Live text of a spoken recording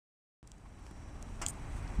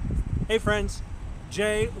Hey friends,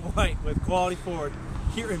 Jay White with Quality Ford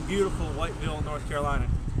here in beautiful Whiteville, North Carolina.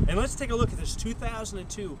 And let's take a look at this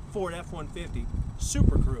 2002 Ford F-150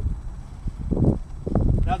 Super Crew.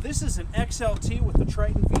 Now this is an XLT with the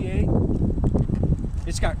Triton V8.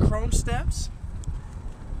 It's got chrome steps,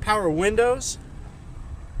 power windows,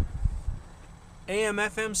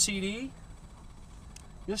 AM/FM CD.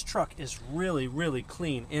 This truck is really, really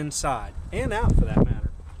clean inside and out for that matter.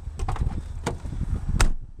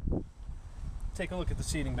 Take a look at the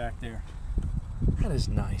seating back there. That is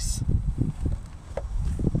nice.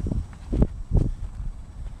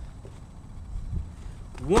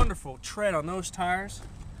 Wonderful tread on those tires.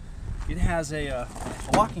 It has a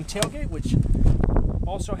locking tailgate, which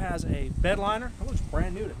also has a bed liner. That looks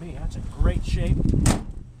brand new to me. That's in great shape.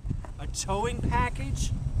 A towing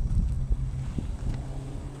package.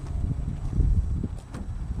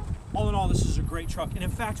 All in all, this is a great truck. And in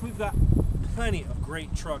fact, we've got plenty of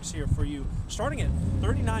great trucks here for you, starting at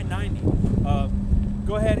 $39.90.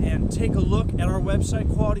 Go ahead and take a look at our website,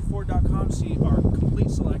 qualityford.com. See our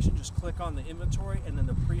complete selection. Just click on the inventory and then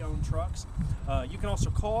the pre-owned trucks. You can also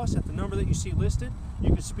call us at the number that you see listed. You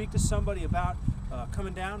can speak to somebody about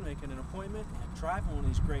coming down, making an appointment, and driving one of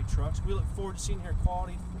these great trucks. We look forward to seeing you here at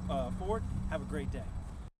Quality Ford. Have a great day.